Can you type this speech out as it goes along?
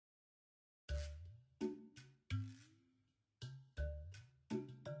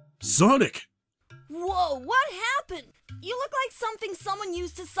Sonic! Whoa, what happened? You look like something someone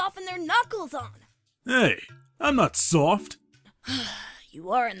used to soften their knuckles on. Hey, I'm not soft.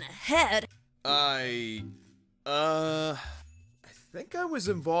 You are in the head. I think I was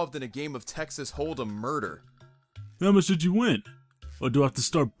involved in a game of Texas Hold'em murder. How much did you win? Or do I have to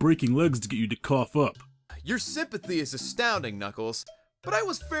start breaking legs to get you to cough up? Your sympathy is astounding, Knuckles, but I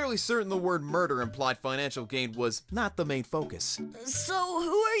was fairly certain the word murder implied financial gain was not the main focus. So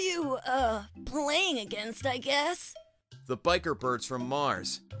who are you, playing against, I guess? The biker birds from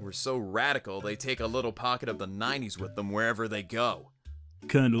Mars, who are so radical they take a little pocket of the 90s with them wherever they go.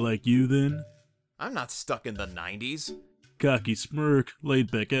 Kinda like you then? I'm not stuck in the 90s. Cocky smirk,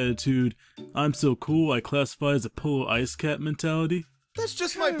 laid-back attitude, I'm so cool I classify as a polo ice cap mentality? That's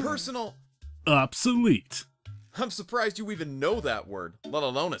just my personal... Obsolete. I'm surprised you even know that word, let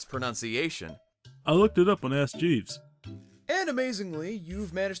alone its pronunciation. I looked it up on Ask Jeeves. And amazingly,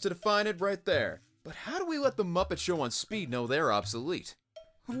 you've managed to define it right there. But how do we let the Muppet Show on Speed know they're obsolete?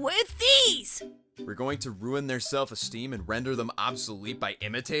 With these! We're going to ruin their self-esteem and render them obsolete by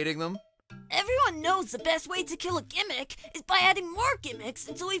imitating them? Everyone knows the best way to kill a gimmick is by adding more gimmicks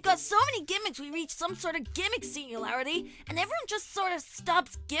until we've got so many gimmicks we reach some sort of gimmick singularity and everyone just sort of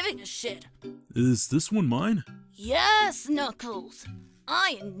stops giving a shit. Is this one mine? Yes, Knuckles.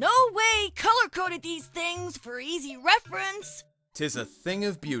 I in no way color-coded these things for easy reference. 'Tis a thing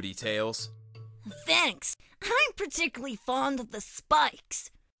of beauty, Tails. Thanks. I'm particularly fond of the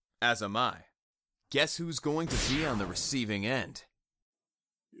spikes. As am I. Guess who's going to be on the receiving end?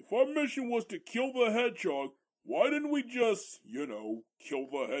 If our mission was to kill the Hedgehog, why didn't we just, kill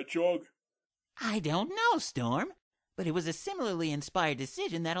the Hedgehog? I don't know, Storm, but it was a similarly inspired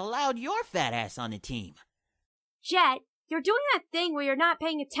decision that allowed your fat ass on the team. Jet, you're doing that thing where you're not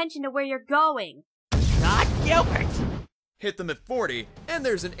paying attention to where you're going. Not Gilbert! Hit them at 40, and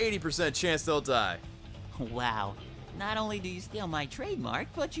there's an 80% chance they'll die. Wow, not only do you steal my trademark,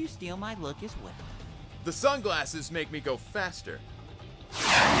 but you steal my look as well. The sunglasses make me go faster.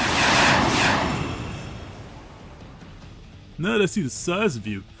 Now that I see the size of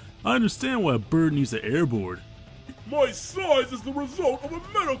you, I understand why a bird needs an airboard. My size is the result of a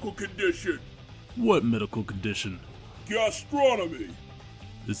medical condition. What medical condition? Gastronomy.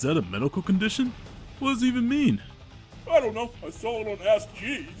 Is that a medical condition? What does it even mean? I don't know. I saw it on Ask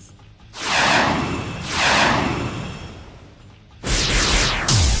Jeeves.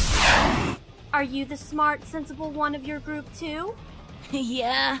 Are you the smart, sensible one of your group too?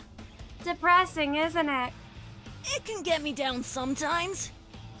 Yeah. Depressing, isn't it? It can get me down sometimes.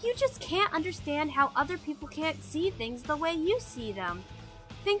 You just can't understand how other people can't see things the way you see them.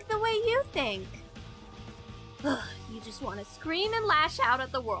 Think the way you think. You just want to scream and lash out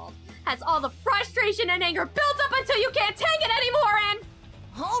at the world as all the frustration and anger builds up until you can't take it anymore and...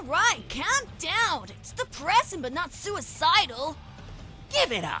 Alright, calm down. It's depressing but not suicidal.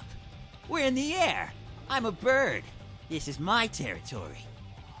 Give it up! We're in the air. I'm a bird. This is my territory.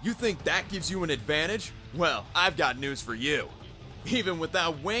 You think that gives you an advantage? Well, I've got news for you. Even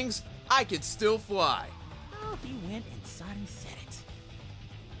without wings, I can still fly. Oh, he went inside and said it.